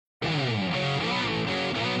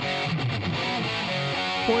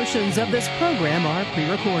Portions of this program are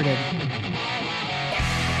pre-recorded.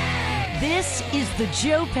 This is the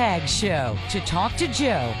Joe Pags Show. To talk to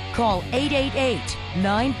Joe, call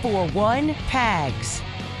 888-941-PAGS.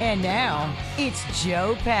 And now, it's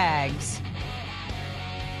Joe Pags.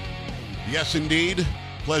 Yes, indeed.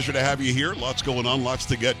 Pleasure to have you here. Lots going on, lots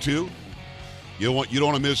to get to. You don't want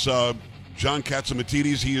to miss John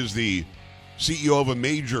Catsimatidis. He is the CEO of a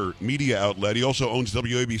major media outlet. He also owns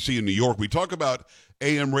WABC in New York. We talk about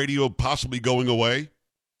AM radio possibly going away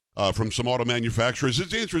from some auto manufacturers.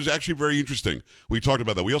 His answer is actually very interesting. We talked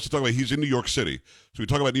about that. We also talk about he's in New York City. So we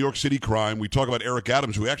talk about New York City crime. We talk about Eric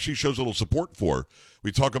Adams, who actually shows a little support for.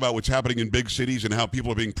 We talk about what's happening in big cities and how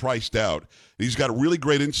people are being priced out. He's got really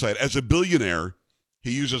great insight. As a billionaire, he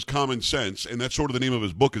uses common sense, and that's sort of the name of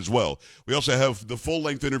his book as well. We also have the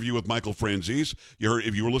full-length interview with Michael Franzese.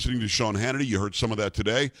 If you were listening to Sean Hannity, you heard some of that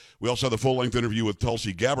today. We also have the full-length interview with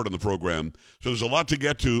Tulsi Gabbard on the program. So there's a lot to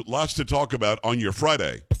get to, lots to talk about on your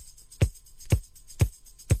Friday.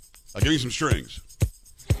 I'll give you some strings.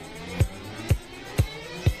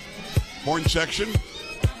 Horn section.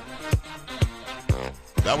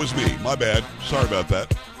 That was me. My bad. Sorry about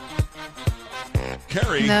that.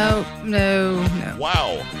 Carrie. No.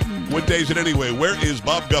 Wow. What day is it anyway? Where is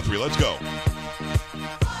Bob Guthrie? Let's go.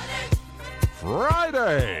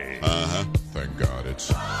 Friday. Uh-huh. Thank God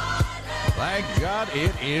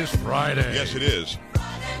it is Friday. Yes, it is.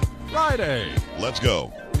 Friday. Let's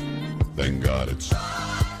go. Thank God it's...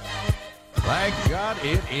 Thank God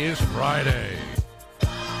it is Friday.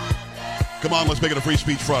 Come on, let's make it a Free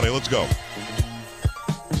Speech Friday. Let's go.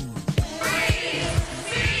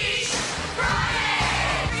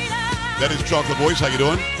 That is Chocolate Voice. How you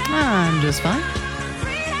doing? I'm just fine.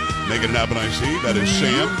 Making it happen, I see. That is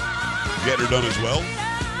Sam. Getting her done as well.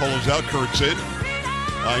 Polo's out. Kurt's in.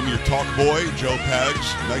 I'm your talk boy, Joe Pags.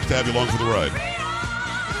 Nice to have you along for the ride.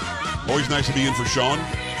 Always nice to be in for Sean.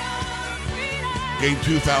 Gained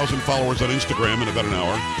 2,000 followers on Instagram in about an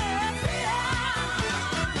hour.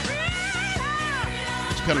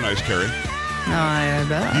 It's kind of nice, Carrie. I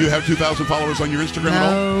bet. Do you have 2,000 followers on your Instagram at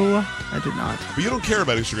all? No, I do not. But you don't care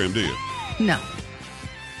about Instagram, do you? No.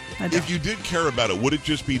 I don't. If you did care about it, would it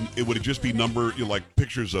just be number, like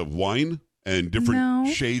pictures of wine and different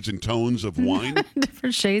shades and tones of wine?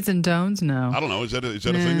 Different shades and tones? No. I don't know. Is that a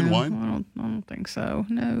thing in wine? I don't think so.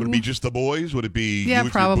 No. Would it be just the boys? Would it be you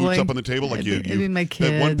with probably. your boots up on the table? Like It'd be my kids.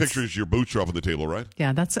 That one picture is your boots are up on the table, right?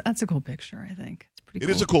 Yeah, that's a cool picture, I think. It's pretty It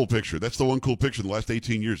cool. is a cool picture. That's the one cool picture in the last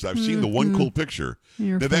 18 years. I've seen the one cool picture.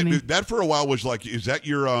 You're now, funny. that for a while was like, is that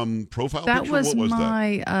your profile That picture? was What was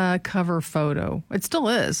my cover photo. It still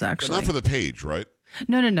is, that? actually. Not for the page, right?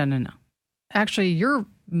 No. Actually, your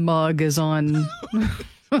mug is on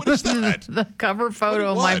What is that? the cover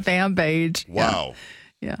photo of What? my fan page. Wow.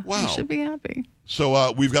 Yeah. Wow. You should be happy.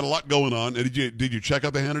 So we've got a lot going on. Did you check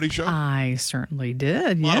out the Hannity show? I certainly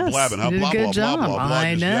did. A lot of Yes. blabbing, huh? You did Blah, a good blah, job. blah, blah, blah,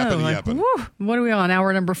 I just know. yapping, Like, yapping. whew, what are we on?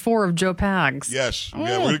 Hour number 4 of Joe Pags. Yes. Oh.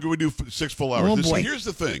 Yeah, we're going to do 6 full hours. Oh, boy. Here's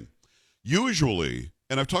the thing. Usually,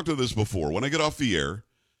 and I've talked to this before, when I get off the air,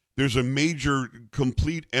 there's a major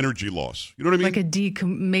complete energy loss. You know what I mean? Like a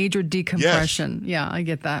major decompression. Yeah, I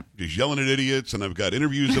get that. Just yelling at idiots, and I've got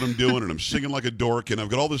interviews that I'm doing, and I'm singing like a dork, and I've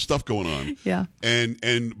got all this stuff going on. Yeah.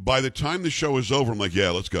 And by the time the show is over, I'm like, yeah,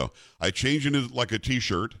 let's go. I change into like a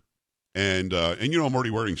T-shirt, and I'm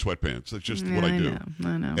already wearing sweatpants. That's just what I do.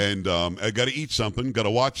 I know. And I got to eat something, got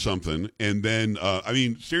to watch something, and then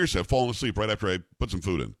seriously, I've fallen asleep right after I put some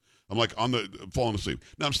food in. I'm like falling asleep.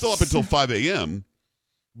 Now I'm still up until 5 a.m.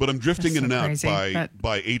 But I'm drifting in and out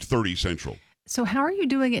by 8:30 Central. So how are you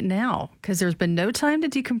doing it now? Because there's been no time to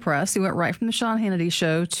decompress. You went right from the Sean Hannity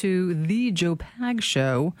show to the Joe Pags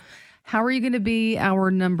show. How are you going to be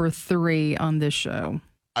hour number 3 on this show?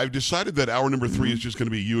 I've decided that hour number 3 is just going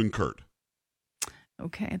to be you and Kurt.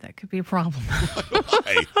 Okay, that could be a problem.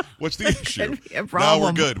 Hey, what's the issue? Could be a No, problem.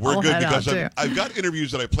 we're good. We're I'll good head because out, I've got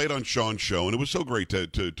interviews that I played on Sean's show, and it was so great to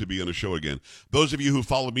be on a show again. Those of you who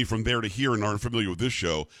followed me from there to here and aren't familiar with this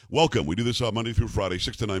show, welcome. We do this Monday through Friday,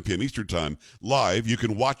 6 to 9 p.m. Eastern Time, live. You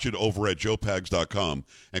can watch it over at joepags.com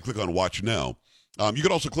and click on Watch Now. You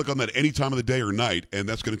can also click on that any time of the day or night, and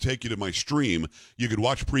that's going to take you to my stream. You can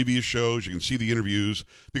watch previous shows. You can see the interviews,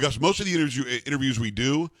 because most of the interviews we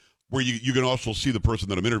do, where you can also see the person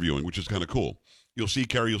that I'm interviewing, which is kind of cool. You'll see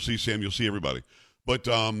Carrie, you'll see Sam, you'll see everybody. But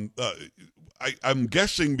I'm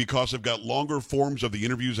guessing because I've got longer forms of the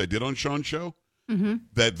interviews I did on Sean's show,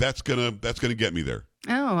 that's gonna get me there.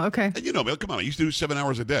 Oh, okay. And come on, I used to do 7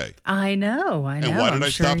 hours a day. I know. And why did I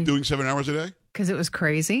stop doing 7 hours a day? because it was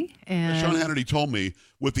crazy. And Sean Hannity told me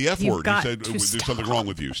with the F You've word, he got said, to there's stop. something wrong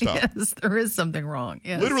with you. Stop. Yes, there is something wrong.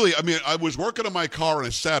 Yes. Literally, I mean, I was working on my car on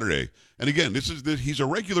a Saturday. And again, he's a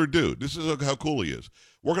regular dude. This is how cool he is.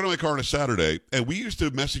 Working on my car on a Saturday, and we used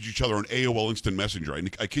to message each other on AOL Instant Messenger.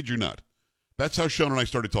 I kid you not. That's how Sean and I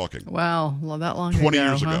started talking. Wow, well, that long 20 ago,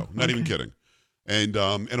 years huh? ago. Not even kidding. And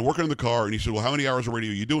working in the car, and he said, well, how many hours of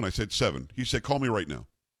radio are you doing? I said, 7. He said, call me right now.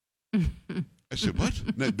 I said, what?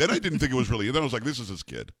 Then I didn't think it was really. Then I was like, this is his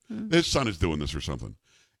kid. His son is doing this or something.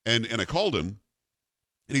 And I called him,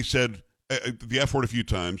 and he said the F word a few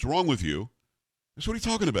times, wrong with you. I said, what are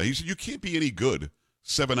you talking about? He said, you can't be any good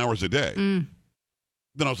 7 hours a day.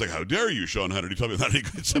 Then I was like, how dare you, Sean Hannity, tell me I'm not any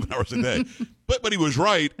good 7 hours a day. But he was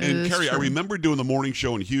right. And Carrie, I remember doing the morning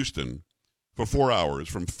show in Houston for 4 hours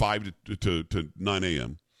from 5 to 9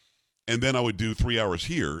 a.m. And then I would do 3 hours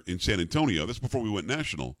here in San Antonio. That's before we went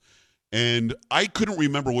national. And I couldn't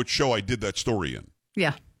remember which show I did that story in.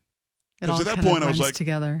 Yeah. Because at that point I was like,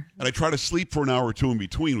 together. And I tried to sleep for an hour or two in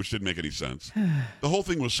between, which didn't make any sense. The whole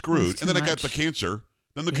thing was screwed. And then I got the cancer.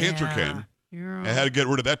 Then the cancer came. I had to get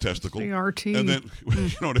rid of that testicle. CRT. And then, you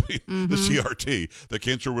know what I mean? The CRT, the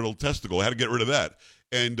cancer-riddled testicle. I had to get rid of that.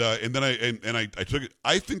 And then I took it.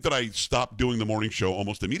 I think that I stopped doing the morning show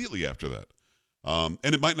almost immediately after that. And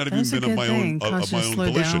it might not have even been of my own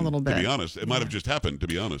volition, to be honest. It might have just happened, to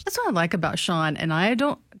be honest. That's what I like about Sean. And I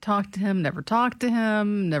don't talk to him, never talked to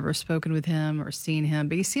him, never spoken with him or seen him.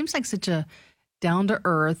 But he seems like such a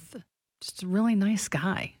down-to-earth, just a really nice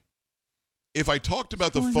guy. If I talked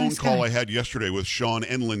about the phone call I had yesterday with Sean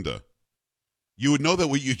and Linda, you would know that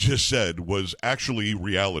what you just said was actually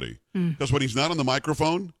reality. Because when he's not on the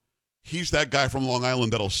microphone, he's that guy from Long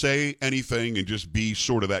Island that'll say anything and just be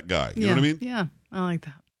sort of that guy. You know what I mean? Yeah, I like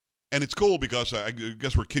that. And it's cool because I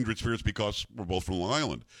guess we're kindred spirits because we're both from Long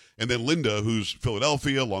Island. And then Linda, who's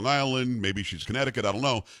Philadelphia, Long Island, maybe she's Connecticut, I don't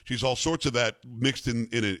know. She's all sorts of that mixed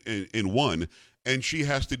in one. And she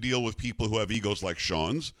has to deal with people who have egos like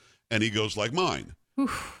Sean's and egos like mine.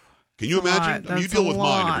 Oof. Can you imagine? I mean, you deal with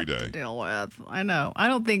mine every day. To deal with. I know. I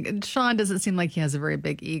don't think Sean doesn't seem like he has a very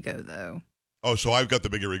big ego, though. Oh, so I've got the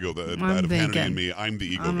bigger ego out of Hannity and me. I'm the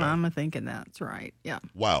ego guy. I'm thinking that's right. Yeah.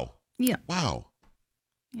 Wow. Yeah. Wow.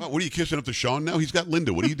 Wow. What are you kissing up to Sean now? He's got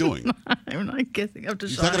Linda. What are you doing? I'm not kissing up to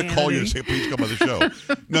He's Sean. He's not going to call you and say, please come on the show.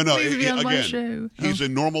 No. Please be on my Again, show. He's a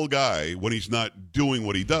normal guy when he's not doing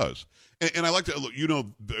what he does. And I like to, you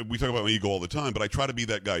know, we talk about my ego all the time, but I try to be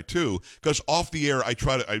that guy too, because off the air,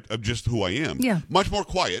 I'm just who I am. Yeah. Much more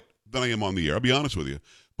quiet than I am on the air. I'll be honest with you.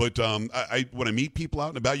 But when I meet people out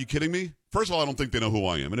and about, you kidding me? First of all, I don't think they know who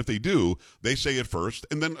I am. And if they do, they say it first.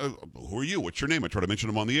 And then, who are you? What's your name? I try to mention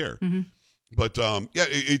them on the air. Mm-hmm. But, yeah,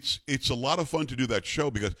 it's a lot of fun to do that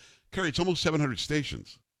show because, Carrie, it's almost 700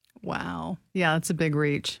 stations. Wow. Yeah, that's a big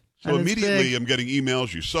reach. So immediately I'm getting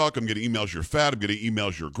emails, you suck. I'm getting emails, you're fat. I'm getting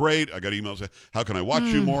emails, you're great. I got emails, how can I watch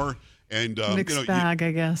you more? And mixed bag,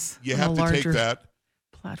 I guess. You have to take that.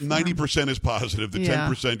 Platform. 90% is positive. The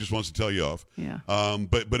 10% just wants to tell you off. Yeah.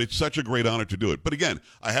 But it's such a great honor to do it. But again,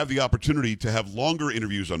 I have the opportunity to have longer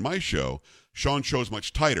interviews on my show. Sean's show is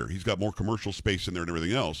much tighter. He's got more commercial space in there and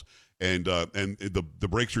everything else. And the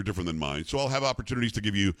breaks are different than mine. So I'll have opportunities to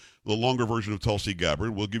give you the longer version of Tulsi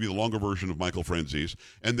Gabbard. We'll give you the longer version of Michael Franzese.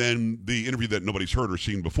 And then the interview that nobody's heard or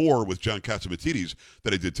seen before with John Katsimatidis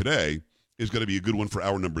that I did today is going to be a good one for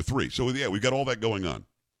hour number 3. So, yeah, we've got all that going on.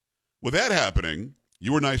 With that happening,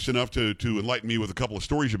 you were nice enough to enlighten me with a couple of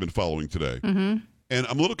stories you've been following today. Mm-hmm. And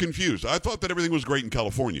I'm a little confused. I thought that everything was great in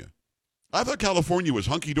California. I thought California was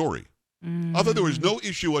hunky-dory. I thought there was no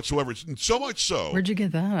issue whatsoever. So much so. Where'd you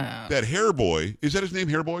get that? That Hairboy, is that his name,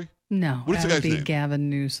 Hairboy? No. What is the guy's name? Gavin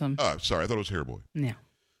Newsom. Oh, sorry. I thought it was Hairboy. Yeah.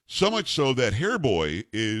 So much so that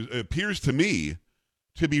Hairboy appears to me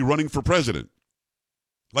to be running for president.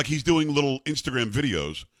 Like he's doing little Instagram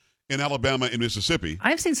videos in Alabama and Mississippi.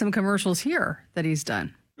 I've seen some commercials here that he's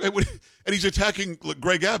done. And he's attacking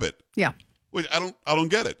Greg Abbott. Yeah. Wait, I don't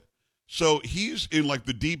get it. So he's in like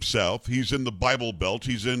the deep South. He's in the Bible Belt.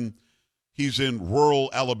 He's in rural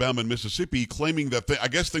Alabama and Mississippi, claiming that I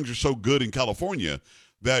guess things are so good in California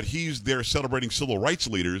that he's there celebrating civil rights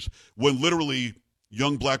leaders when literally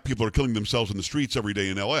young black people are killing themselves in the streets every day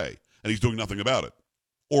in L.A., and he's doing nothing about it.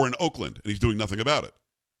 Or in Oakland, and he's doing nothing about it.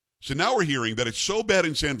 So now we're hearing that it's so bad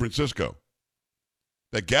in San Francisco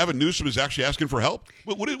That Gavin Newsom is actually asking for help?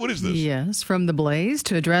 What is this? Yes, from the Blaze.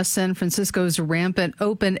 To address San Francisco's rampant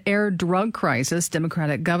open-air drug crisis,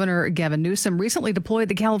 Democratic Governor Gavin Newsom recently deployed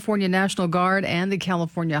the California National Guard and the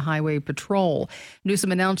California Highway Patrol.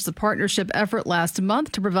 Newsom announced the partnership effort last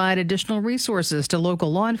month to provide additional resources to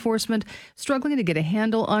local law enforcement struggling to get a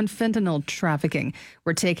handle on fentanyl trafficking.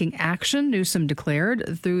 We're taking action, Newsom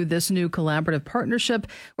declared. Through this new collaborative partnership,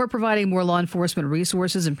 we're providing more law enforcement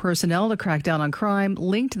resources and personnel to crack down on crime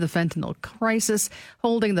linked to the fentanyl crisis,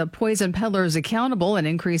 holding the poison peddlers accountable and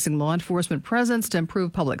increasing law enforcement presence to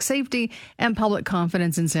improve public safety and public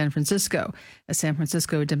confidence in San Francisco. A San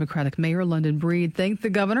Francisco Democratic Mayor London Breed thanked the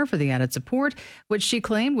governor for the added support, which she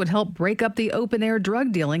claimed would help break up the open-air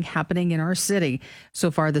drug dealing happening in our city. So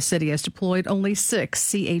far, the city has deployed only 6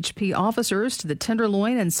 CHP officers to the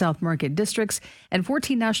Tenderloin and South Market districts and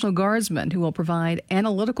 14 National Guardsmen who will provide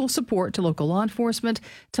analytical support to local law enforcement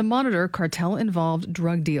to monitor cartel-involved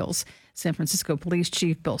drug deals. San Francisco Police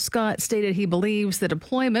Chief Bill Scott stated he believes the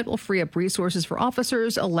deployment will free up resources for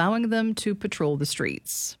officers, allowing them to patrol the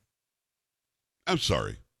streets. I'm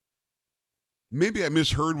sorry. Maybe I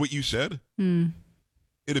misheard what you said.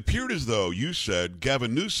 It appeared as though you said,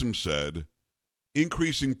 Gavin Newsom said,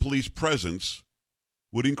 increasing police presence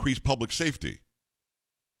would increase public safety.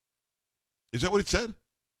 Is that what it said?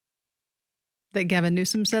 That Gavin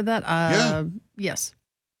Newsom said that? Yeah. Yes.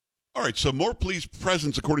 All right, so more police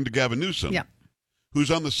presence, according to Gavin Newsom, Yeah. who's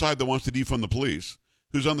on the side that wants to defund the police,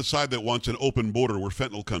 who's on the side that wants an open border where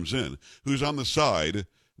fentanyl comes in, who's on the side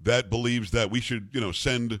that believes that we should,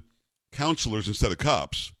 send counselors instead of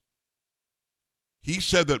cops. He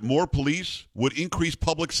said that more police would increase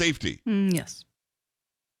public safety. Yes.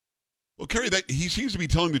 Well, Kerry, he seems to be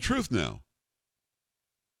telling the truth now.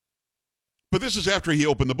 But this is after he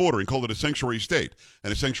opened the border and called it a sanctuary state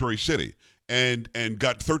and a sanctuary city and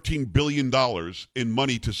got $13 billion in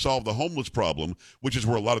money to solve the homeless problem, which is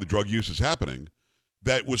where a lot of the drug use is happening,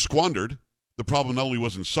 that was squandered. The problem not only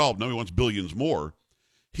wasn't solved, now he wants billions more.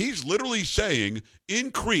 He's literally saying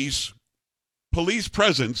increase police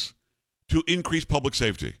presence to increase public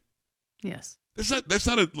safety. Yes. They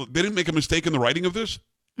didn't make a mistake in the writing of this?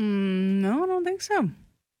 No, I don't think so.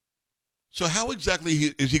 So how exactly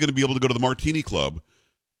is he going to be able to go to the Martini Club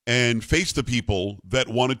and face the people that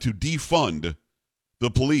wanted to defund the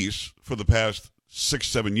police for the past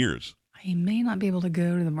 6-7 years? He may not be able to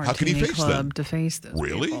go to the How can he Martini face Club them? to face those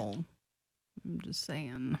Really? people. I'm just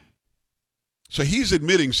saying. So he's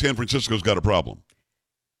admitting San Francisco's got a problem.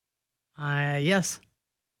 Yes.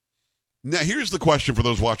 Now, here's the question for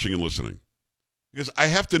those watching and listening, because I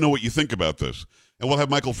have to know what you think about this. And we'll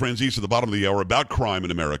have Michael Franzese at the bottom of the hour about crime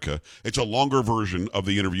in America. It's a longer version of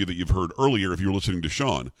the interview that you've heard earlier if you were listening to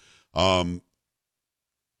Sean.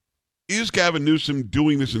 Is Gavin Newsom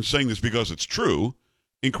doing this and saying this because it's true?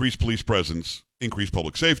 Increase police presence, increase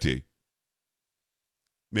public safety,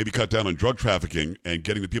 maybe cut down on drug trafficking and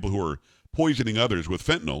getting the people who are poisoning others with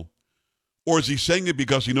fentanyl? Or is he saying it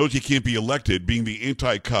because he knows he can't be elected, being the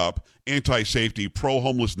anti-cop, anti-safety,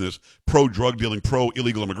 pro-homelessness, pro-drug dealing,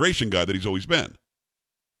 pro-illegal immigration guy that he's always been?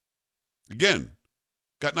 Again,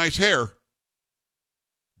 got nice hair,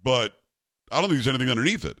 but I don't think there's anything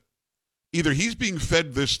underneath it. Either he's being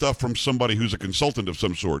fed this stuff from somebody who's a consultant of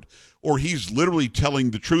some sort, or he's literally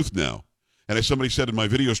telling the truth now. And as somebody said in my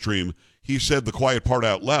video stream, he said the quiet part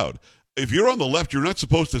out loud. If you're on the left, you're not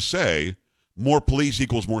supposed to say more police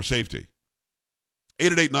equals more safety.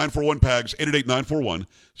 888-941-PAGS, 888-941-7247,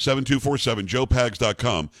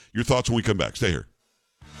 joepags.com. Your thoughts when we come back. Stay here.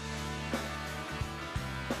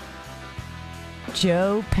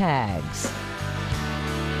 Joe Pags.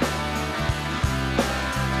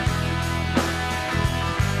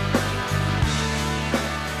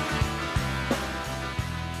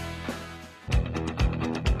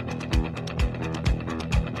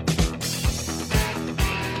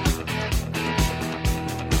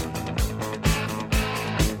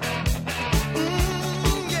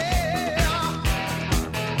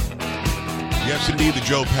 Yes, indeed, the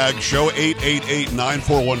Joe Pags Show,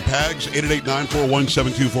 888-941-PAGS,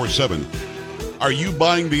 888-941-7247. Are you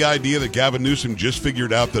buying the idea that Gavin Newsom just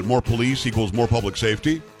figured out that more police equals more public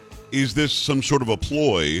safety? Is this some sort of a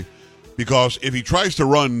ploy? Because if he tries to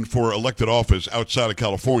run for elected office outside of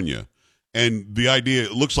California, and the idea,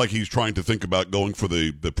 it looks like he's trying to think about going for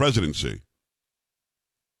the presidency,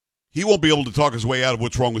 he won't be able to talk his way out of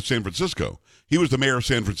what's wrong with San Francisco. He was the mayor of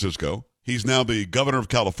San Francisco. He's now the governor of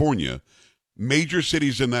California. Major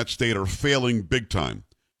cities in that state are failing big time.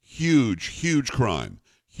 Huge, huge crime,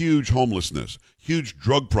 huge homelessness, huge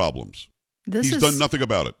drug problems. He's done nothing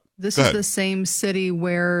about it. This is the same city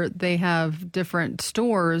where they have different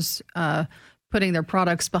stores putting their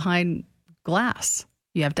products behind glass.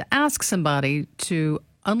 You have to ask somebody to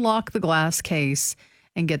unlock the glass case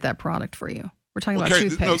and get that product for you. We're talking about Carrie,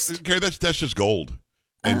 toothpaste. No, Carrie, that's just gold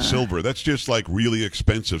and silver. That's just like really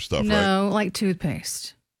expensive stuff, right? No, like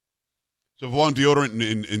toothpaste. So if I want deodorant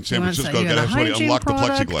in San Francisco, I've got to have somebody unlock the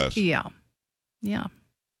plexiglass. Yeah. Yeah.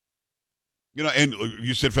 You know, and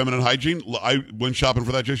you said feminine hygiene. I went shopping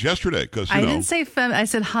for that just yesterday because I didn't say I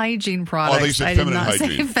said hygiene products. Oh, they said I feminine did not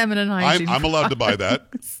hygiene. say feminine hygiene. I'm allowed to buy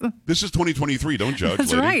that. This is 2023. Don't judge.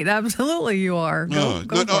 That's lady. right. Absolutely, you are. Go No,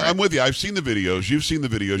 for it. I'm with you. I've seen the videos. You've seen the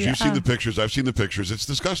videos. Yeah. You've seen the pictures. I've seen the pictures. It's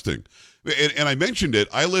disgusting. And I mentioned it.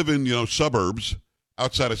 I live in suburbs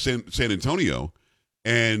outside of San Antonio,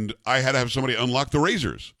 and I had to have somebody unlock the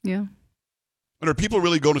razors. Yeah. And are people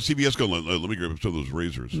really going to CVS going, let me grab some of those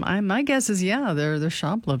razors? My guess is, yeah, they're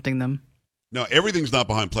shoplifting them. Now, everything's not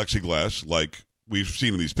behind plexiglass like we've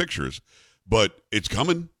seen in these pictures, but it's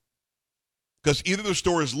coming. Because either the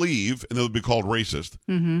stores leave and they'll be called racist,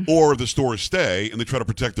 or the stores stay and they try to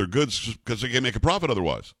protect their goods because they can't make a profit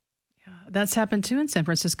otherwise. Yeah, that's happened too in San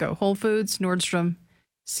Francisco. Whole Foods, Nordstrom,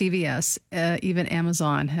 CVS, even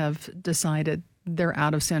Amazon have decided they're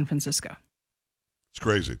out of San Francisco. It's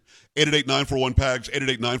crazy. 888-941-PAGS,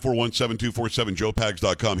 888-941-7247,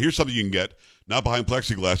 joepags.com. Here's something you can get, not behind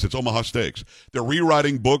plexiglass. It's Omaha Steaks. They're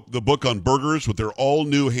rewriting the book on burgers with their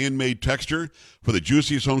all-new handmade texture for the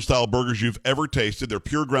juiciest home-style burgers you've ever tasted. They're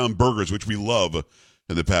pure ground burgers, which we love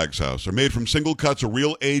in the Pags house. They're made from single cuts of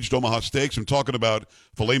real aged Omaha steaks. I'm talking about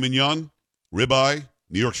filet mignon, ribeye,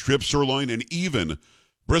 New York strip, sirloin, and even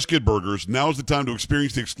brisket burgers. Now's the time to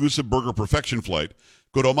experience the exclusive burger perfection flight.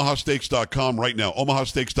 Go to omahasteaks.com right now,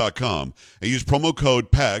 omahasteaks.com, and use promo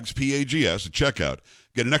code PAGS, P-A-G-S, at checkout.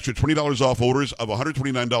 Get an extra $20 off orders of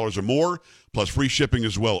 $129 or more, plus free shipping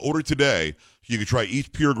as well. Order today so you can try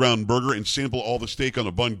each pure ground burger and sample all the steak on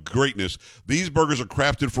the bun greatness. These burgers are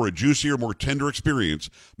crafted for a juicier, more tender experience,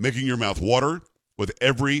 making your mouth water with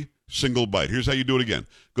every single bite. Here's how you do it again.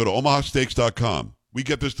 Go to omahasteaks.com. We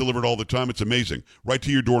get this delivered all the time. It's amazing. Right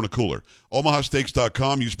to your door in a cooler.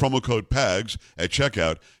 omahasteaks.com. Use promo code PAGS at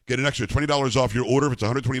checkout. Get an extra $20 off your order if it's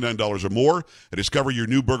 $129 or more. And discover your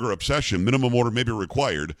new burger obsession. Minimum order may be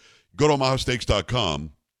required. Go to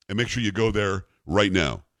omahasteaks.com and make sure you go there right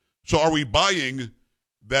now. So are we buying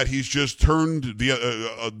that he's just turned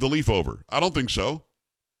the leaf over? I don't think so.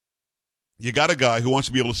 You got a guy who wants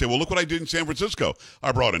to be able to say, well, look what I did in San Francisco.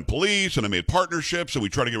 I brought in police, and I made partnerships, and we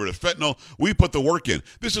tried to get rid of fentanyl. We put the work in.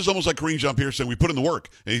 This is almost like Karine Jean-Pierre saying we put in the work,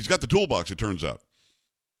 and he's got the toolbox, it turns out.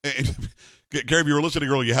 And, Gary, if you were listening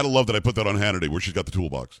earlier, you had to love that I put that on Hannity, where she's got the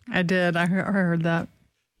toolbox. I did. I heard that.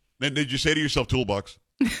 And did you say to yourself, toolbox?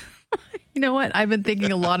 You know what? I've been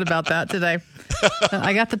thinking a lot about that today.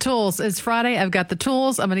 I got the tools. It's Friday. I've got the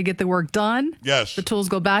tools. I'm going to get the work done. Yes. The tools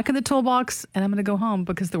go back in the toolbox, and I'm going to go home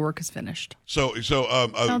because the work is finished. So some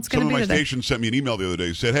of my stations sent me an email the other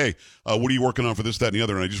day. Said, hey, what are you working on for this, that, and the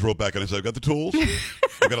other? And I just wrote back and I said, I've got the tools.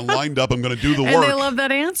 I've got them lined up. I'm going to do the work. And they love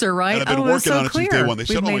that answer, right? And I've been working on it clear. since day one. They We've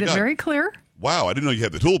said, oh, made my it God. very clear. Wow, I didn't know you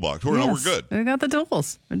had the toolbox. We're good. We got the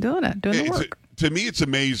tools. We're doing it. Doing the work. To me, it's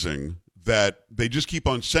amazing that they just keep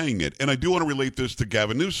on saying it. And I do want to relate this to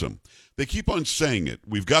Gavin Newsom. They keep on saying it.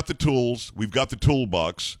 We've got the tools. We've got the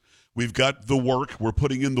toolbox. We've got the work. We're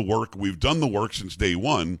putting in the work. We've done the work since day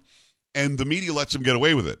one. And the media lets them get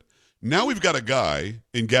away with it. Now we've got a guy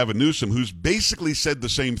in Gavin Newsom who's basically said the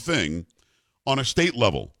same thing on a state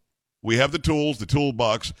level. We have the tools, the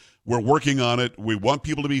toolbox. We're working on it. We want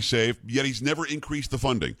people to be safe, yet he's never increased the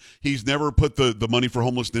funding. He's never put the money for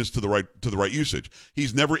homelessness to the right usage.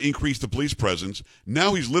 He's never increased the police presence.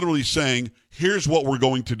 Now he's literally saying, here's what we're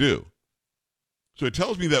going to do. So it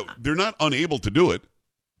tells me that they're not unable to do it.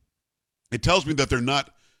 It tells me that they're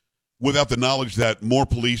not without the knowledge that more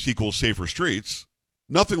police equals safer streets.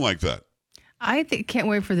 Nothing like that. I can't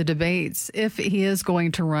wait for the debates if he is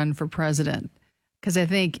going to run for president. Because I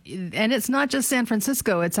think, and it's not just San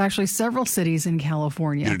Francisco, it's actually several cities in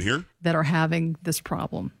California You didn't hear? that are having this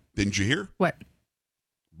problem. Didn't you hear? What?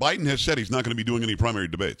 Biden has said he's not going to be doing any primary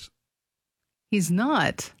debates. He's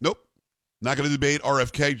not. Nope. Not going to debate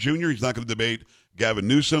RFK Jr. He's not going to debate Gavin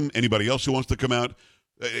Newsom, anybody else who wants to come out.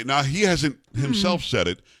 Now, he hasn't himself said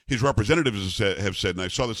it. His representatives have said, and I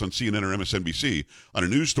saw this on CNN or MSNBC on a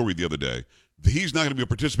news story the other day, that he's not going to be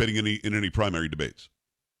participating in any primary debates.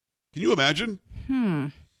 Can you imagine?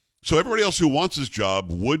 So everybody else who wants his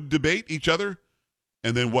job would debate each other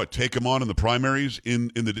and then take him on in the primaries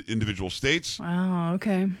in the individual states? Wow,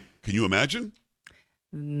 okay. Can you imagine?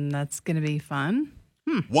 That's going to be fun.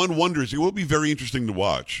 One wonders, it will be very interesting to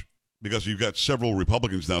watch because you've got several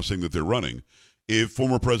Republicans now saying that they're running if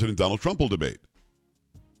former President Donald Trump will debate.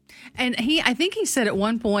 And I think he said at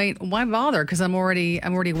one point, why bother? Because I'm already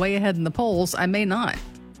way ahead in the polls. I may not.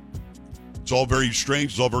 It's all very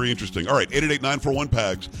strange. It's all very interesting. All right,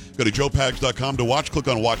 888-941-PAGS. Go to joepags.com to watch. Click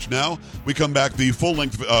on Watch Now. We come back, the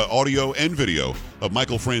full-length audio and video of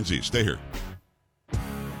Michael Franzese. Stay here.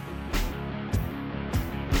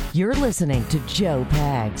 You're listening to Joe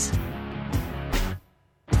Pags.